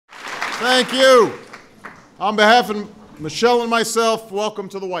Thank you. On behalf of Michelle and myself, welcome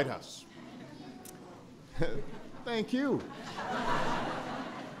to the White House. Thank you.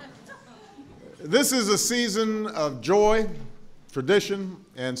 This is a season of joy, tradition,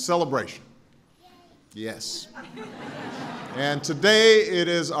 and celebration. Yes. And today it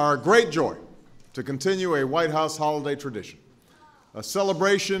is our great joy to continue a White House holiday tradition, a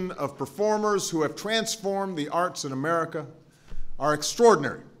celebration of performers who have transformed the arts in America, our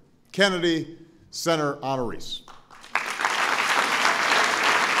extraordinary Kennedy Center honorees.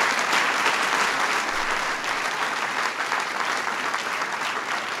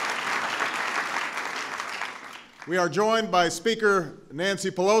 We are joined by Speaker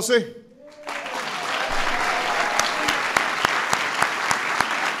Nancy Pelosi,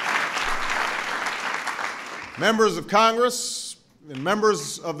 members of Congress, and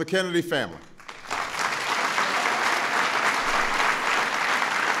members of the Kennedy family.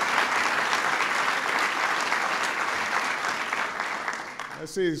 I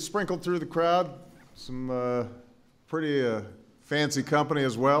see sprinkled through the crowd some pretty fancy company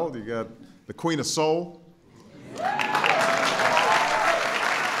as well. You got the Queen of Soul.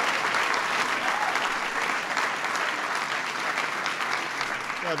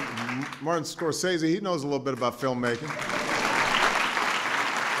 Martin Scorsese, he knows a little bit about filmmaking.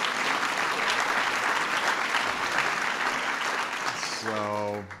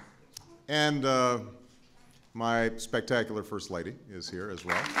 So, and my spectacular First Lady is here as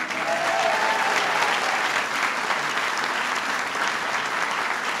well.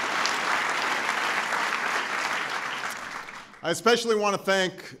 I especially want to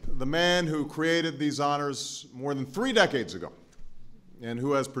thank the man who created these honors more than 3 decades ago, and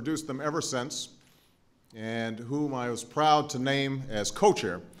who has produced them ever since, and whom I was proud to name as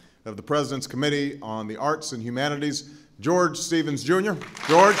co-chair of the President's Committee on the Arts and Humanities, George Stevens, Jr.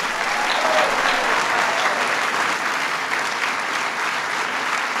 George.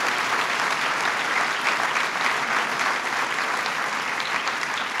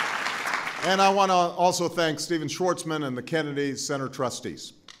 And I want to also thank Stephen Schwartzman and the Kennedy Center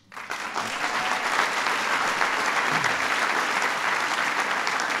trustees.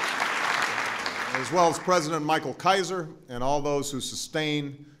 As well as President Michael Kaiser and all those who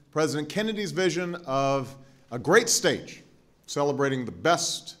sustain President Kennedy's vision of a great stage celebrating the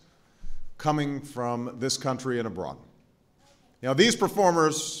best coming from this country and abroad. Now, these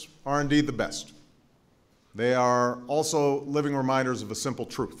performers are indeed the best. They are also living reminders of a simple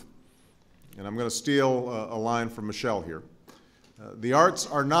truth. And I'm going to steal a line from Michelle here. The arts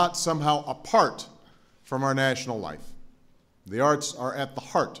are not somehow apart from our national life. The arts are at the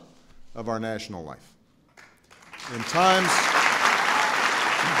heart of our national life. In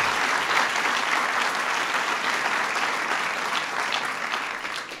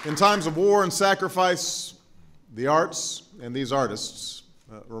times of war and sacrifice, the arts and these artists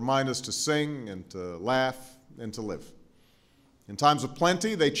remind us to sing and to laugh and to live. In times of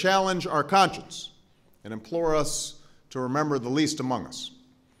plenty, they challenge our conscience and implore us to remember the least among us.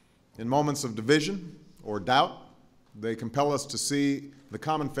 In moments of division or doubt, they compel us to see the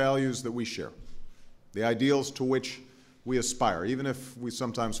common values that we share, the ideals to which we aspire, even if we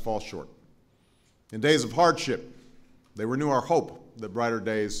sometimes fall short. In days of hardship, they renew our hope that brighter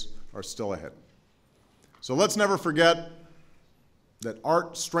days are still ahead. So let's never forget that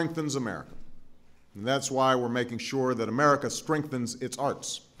art strengthens America. And that's why we're making sure that America strengthens its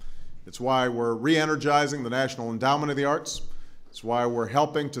arts. It's why we're re-energizing the National Endowment of the Arts. It's why we're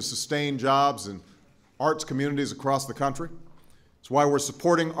helping to sustain jobs in arts communities across the country. It's why we're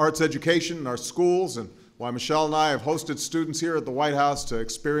supporting arts education in our schools, and why Michelle and I have hosted students here at the White House to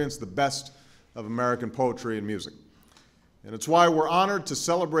experience the best of American poetry and music. And it's why we're honored to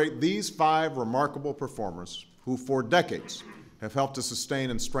celebrate these 5 remarkable performers who for decades have helped to sustain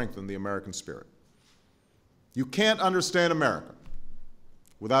and strengthen the American spirit. You can't understand America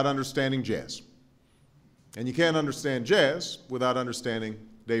without understanding jazz. And you can't understand jazz without understanding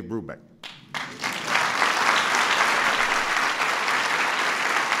Dave Brubeck.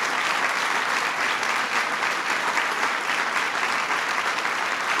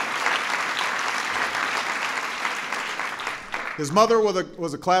 His mother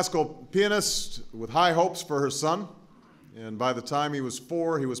was a classical pianist with high hopes for her son, and by the time he was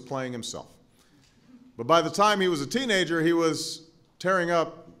 4, he was playing himself. But by the time he was a teenager, he was tearing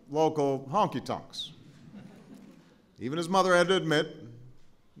up local honky-tonks. Even his mother had to admit,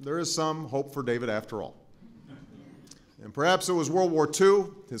 there is some hope for David after all. And perhaps it was World War II,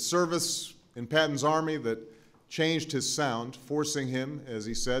 his service in Patton's army, that changed his sound, forcing him, as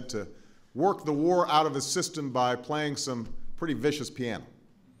he said, to work the war out of his system by playing some pretty vicious piano.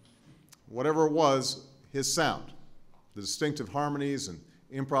 whatever it was, his sound, the distinctive harmonies and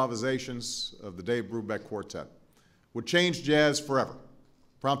improvisations of the Dave Brubeck Quartet, would change jazz forever,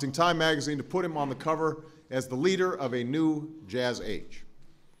 prompting Time magazine to put him on the cover as the leader of a new jazz age.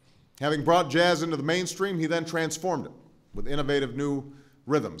 Having brought jazz into the mainstream, he then transformed it with innovative new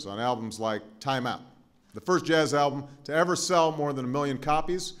rhythms on albums like Time Out, the first jazz album to ever sell more than 1 million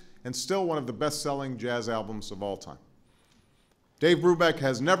copies and still one of the best-selling jazz albums of all time. Dave Brubeck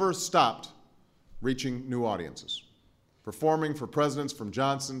has never stopped reaching new audiences, performing for presidents from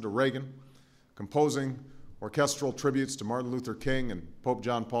Johnson to Reagan, composing orchestral tributes to Martin Luther King and Pope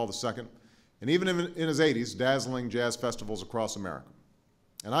John Paul II, and even in his 80s, dazzling jazz festivals across America.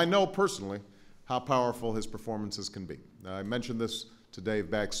 And I know personally how powerful his performances can be. Now, I mentioned this to Dave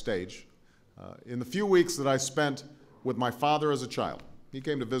backstage. In the few weeks that I spent with my father as a child, he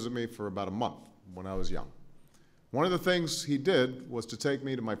came to visit me for about a month when I was young. One of the things he did was to take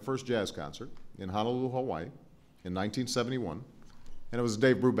me to my first jazz concert in Honolulu, Hawaii in 1971, and it was a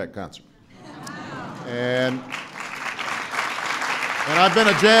Dave Brubeck concert. And I've been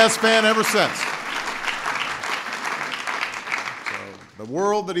a jazz fan ever since. So the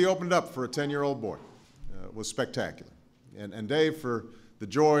world that he opened up for a 10-year-old boy was spectacular. And Dave, for the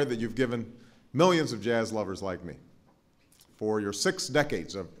joy that you've given millions of jazz lovers like me. For your 6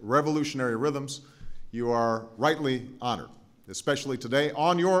 decades of revolutionary rhythms, you are rightly honored, especially today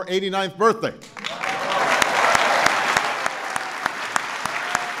on your 89th birthday.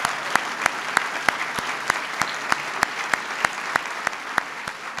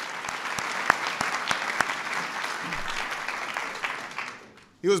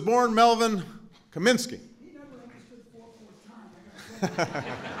 He was born Melvin Kaminsky. He never understood 4/4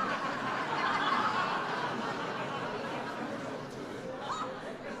 time.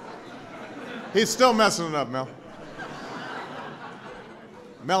 He's still messing it up, Mel.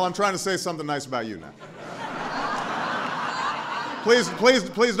 Mel, I'm trying to say something nice about you now.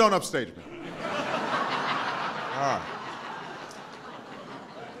 Please don't upstage me. All right.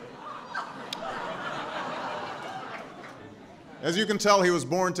 As you can tell, he was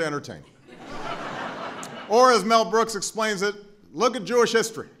born to entertain. Or as Mel Brooks explains it, look at Jewish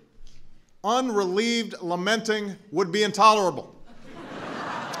history. Unrelieved lamenting would be intolerable.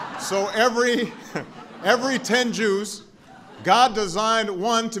 So every 10 Jews, God designed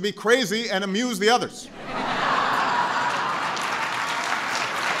one to be crazy and amuse the others.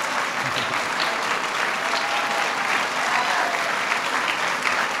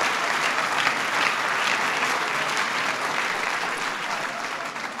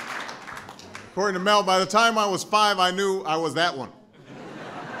 According to Mel, by the time I was 5, I knew I was that one.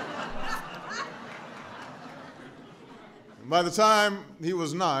 By the time he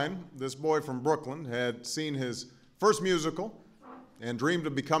was 9, this boy from Brooklyn had seen his first musical and dreamed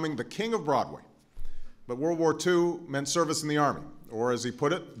of becoming the king of Broadway. But World War II meant service in the Army, or as he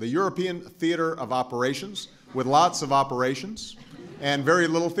put it, the European theater of operations, with lots of operations and very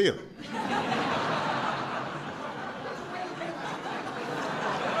little theater.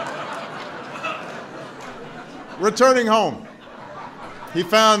 Returning home, he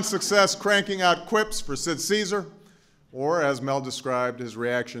found success cranking out quips for Sid Caesar, or as Mel described his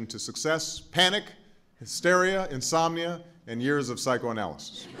reaction to success, panic, hysteria, insomnia, and years of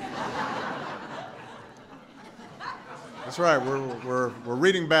psychoanalysis. That's right, we're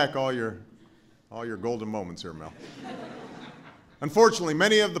reading back all your golden moments here, Mel. Unfortunately,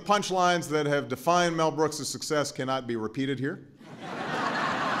 many of the punchlines that have defined Mel Brooks' success cannot be repeated here.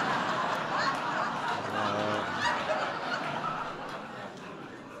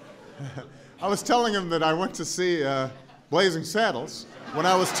 I was telling him that I went to see Blazing Saddles when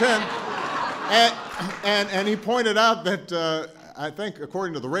I was 10, and he pointed out that I think,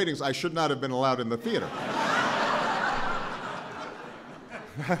 according to the ratings, I should not have been allowed in the theater.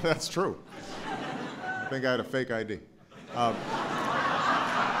 That's true. I think I had a fake ID.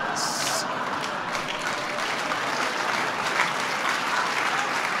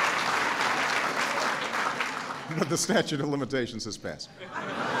 But the statute of limitations has passed.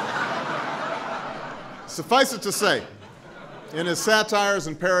 Suffice it to say, in his satires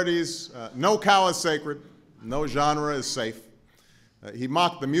and parodies, no cow is sacred, no genre is safe. He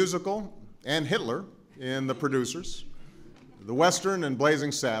mocked the musical and Hitler in The Producers, the Western in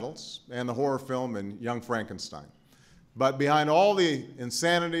Blazing Saddles, and the horror film in Young Frankenstein. But behind all the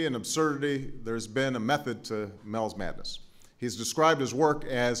insanity and absurdity, there's been a method to Mel's madness. He's described his work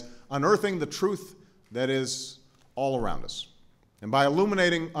as unearthing the truth that is all around us, and by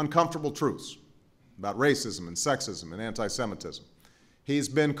illuminating uncomfortable truths about racism and sexism and anti-Semitism. He's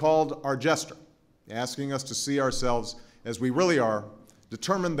been called our jester, asking us to see ourselves as we really are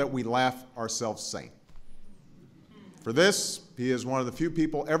determined that we laugh ourselves sane. For this, he is one of the few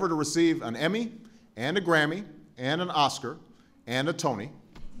people ever to receive an Emmy and a Grammy and an Oscar and a Tony.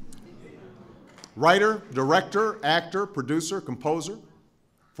 Writer, director, actor, producer, composer.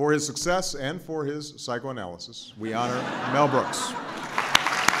 For his success and for his psychoanalysis, we honor Mel Brooks.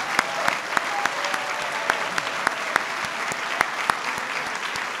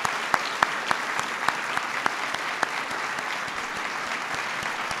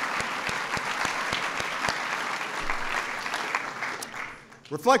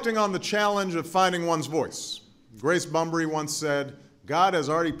 Reflecting on the challenge of finding one's voice, Grace Bumbry once said, "God has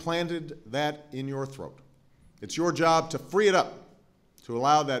already planted that in your throat. It's your job to free it up, to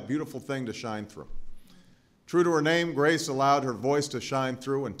allow that beautiful thing to shine through." True to her name, Grace allowed her voice to shine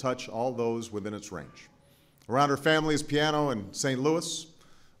through and touch all those within its range. Around her family's piano in St. Louis,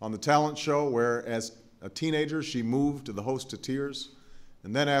 on the talent show where as a teenager she moved the host to tears,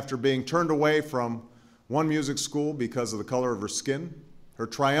 and then after being turned away from one music school because of the color of her skin, her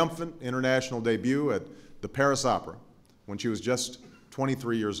triumphant international debut at the Paris Opera when she was just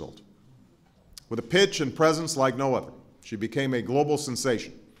 23 years old. With a pitch and presence like no other, she became a global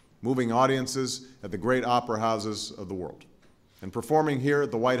sensation, moving audiences at the great opera houses of the world. And performing here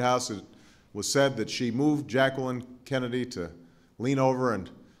at the White House, it was said that she moved Jacqueline Kennedy to lean over and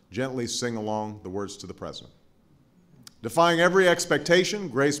gently sing along the words to the president. Defying every expectation,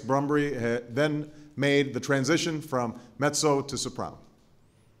 Grace Bumbry then made the transition from mezzo to soprano.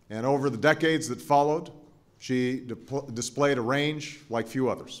 And over the decades that followed, she displayed a range like few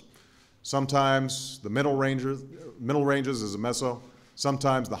others. Sometimes the middle ranges as a mezzo,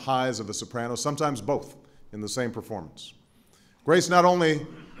 sometimes the highs of a soprano, sometimes both in the same performance. Grace not only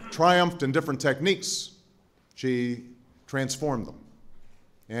triumphed in different techniques, she transformed them.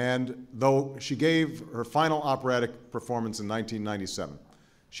 And though she gave her final operatic performance in 1997,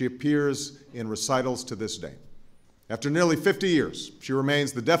 she appears in recitals to this day. After nearly 50 years, she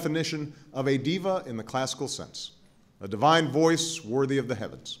remains the definition of a diva in the classical sense, a divine voice worthy of the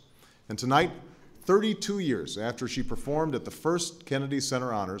heavens. And tonight, 32 years after she performed at the first Kennedy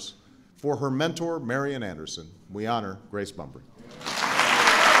Center Honors for her mentor, Marian Anderson, we honor Grace Bumbry.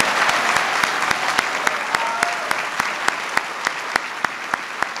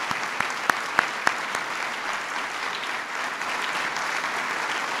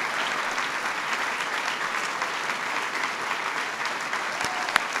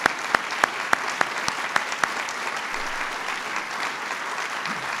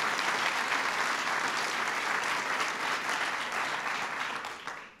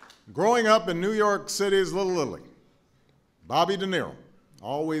 Growing up in New York City's Little Italy, Bobby DeNiro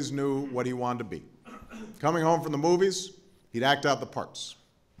always knew what he wanted to be. Coming home from the movies, he'd act out the parts.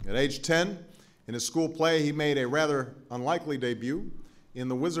 At age 10, in his school play, he made a rather unlikely debut in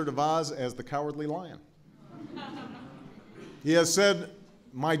The Wizard of Oz as the Cowardly Lion. He has said,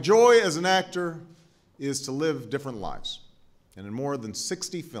 "My joy as an actor is to live different lives." And in more than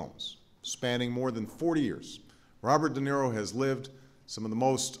 60 films, spanning more than 40 years, Robert De Niro has lived some of the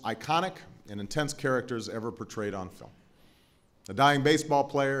most iconic and intense characters ever portrayed on film. A dying baseball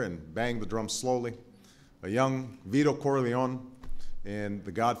player in Bang the Drum Slowly, a young Vito Corleone in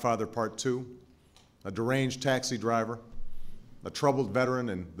The Godfather Part 2, a deranged taxi driver, a troubled veteran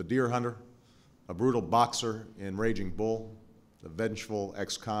in The Deer Hunter, a brutal boxer in Raging Bull, a vengeful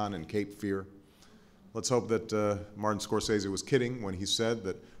ex-con in Cape Fear. Let's hope that Martin Scorsese was kidding when he said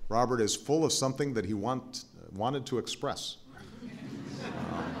that Robert is full of something that he wanted to express.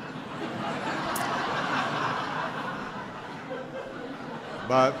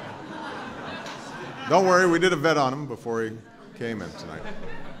 But don't worry, we did a vet on him before he came in tonight.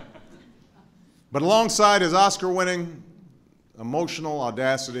 But alongside his Oscar-winning emotional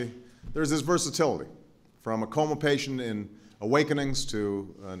audacity, there's his versatility. From a coma patient in Awakenings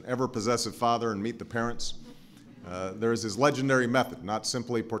to an ever-possessive father in Meet the Parents, there's his legendary method, not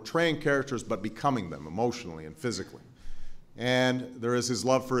simply portraying characters, but becoming them emotionally and physically. And there is his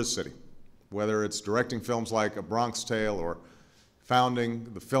love for his city, whether it's directing films like A Bronx Tale or founding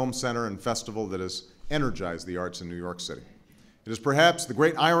the film center and festival that has energized the arts in New York City. It is perhaps the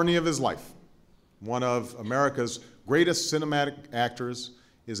great irony of his life. One of America's greatest cinematic actors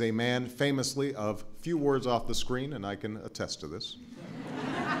is a man famously of few words off the screen, and I can attest to this.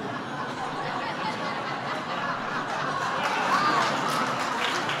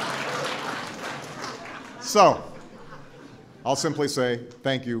 So, I'll simply say,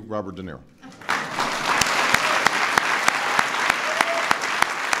 thank you, Robert De Niro.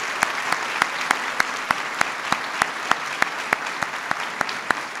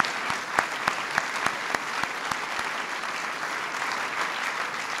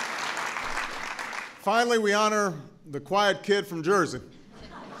 Finally, we honor the quiet kid from Jersey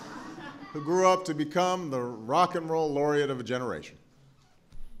who grew up to become the rock and roll laureate of a generation.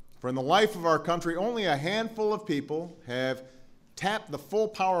 For in the life of our country, only a handful of people have tapped the full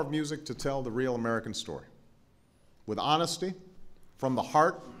power of music to tell the real American story. With honesty, from the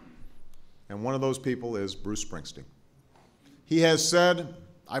heart, and one of those people is Bruce Springsteen. He has said,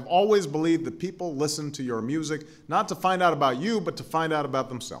 "I've always believed that people listen to your music not to find out about you, but to find out about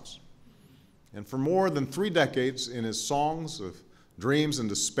themselves." And for more than 3 decades, in his songs of dreams and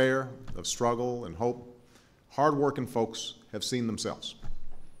despair, of struggle and hope, hard-working folks have seen themselves.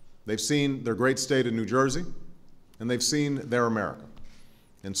 They've seen their great state of New Jersey, and they've seen their America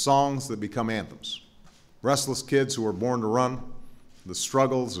in songs that become anthems. Restless kids who were born to run, the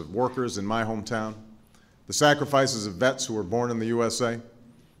struggles of workers in my hometown, the sacrifices of vets who were born in the USA,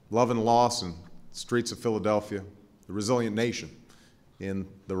 love and loss in the streets of Philadelphia, the resilient nation in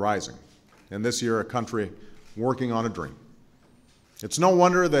the rising, and this year a country working on a dream. It's no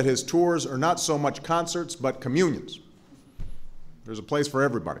wonder that his tours are not so much concerts, but communions. There's a place for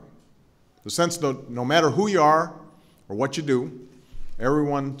everybody. The sense that no matter who you are or what you do,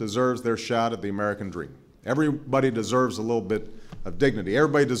 everyone deserves their shot at the American dream. Everybody deserves a little bit of dignity.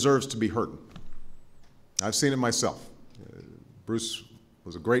 Everybody deserves to be heard. I've seen it myself. Bruce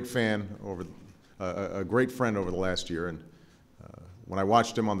was a great fan a great friend over the last year, and when I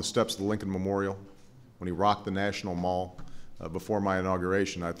watched him on the steps of the Lincoln Memorial, when he rocked the National Mall before my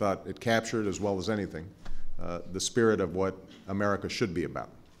inauguration, I thought it captured, as well as anything, the spirit of what America should be about.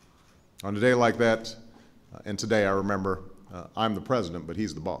 On a day like that, and today I remember, I'm the president, but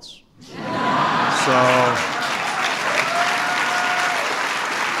he's the boss.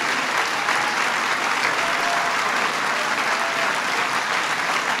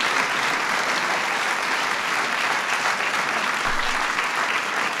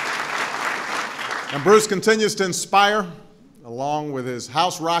 And Bruce continues to inspire, along with his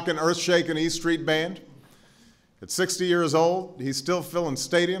house-rocking, earth-shaking East Street Band. At 60 years old, he's still filling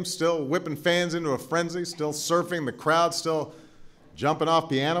stadiums, still whipping fans into a frenzy, still surfing the crowd, still jumping off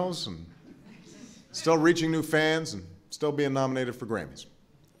pianos, and still reaching new fans, and still being nominated for Grammys.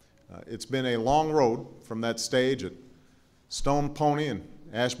 It's been a long road from that stage at Stone Pony and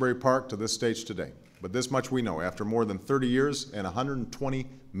Asbury Park to this stage today. But this much we know, after more than 30 years and 120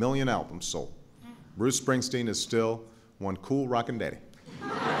 million albums sold, Bruce Springsteen is still one cool rockin' daddy.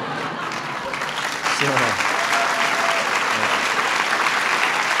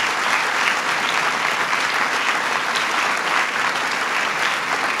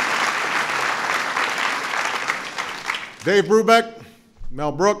 Dave Brubeck,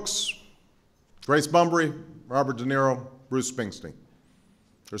 Mel Brooks, Grace Bumbry, Robert DeNiro, Bruce Springsteen.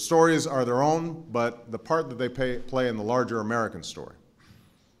 Their stories are their own, but the part that they play in the larger American story,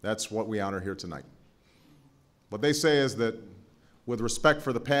 that's what we honor here tonight. What they say is that with respect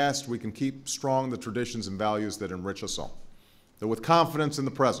for the past, we can keep strong the traditions and values that enrich us all. That with confidence in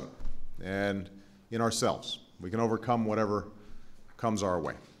the present and in ourselves, we can overcome whatever comes our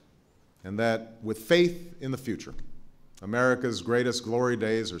way. And that with faith in the future, America's greatest glory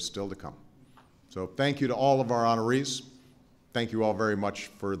days are still to come. So thank you to all of our honorees. Thank you all very much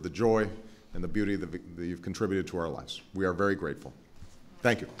for the joy and the beauty that you've contributed to our lives. We are very grateful.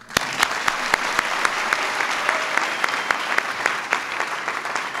 Thank you.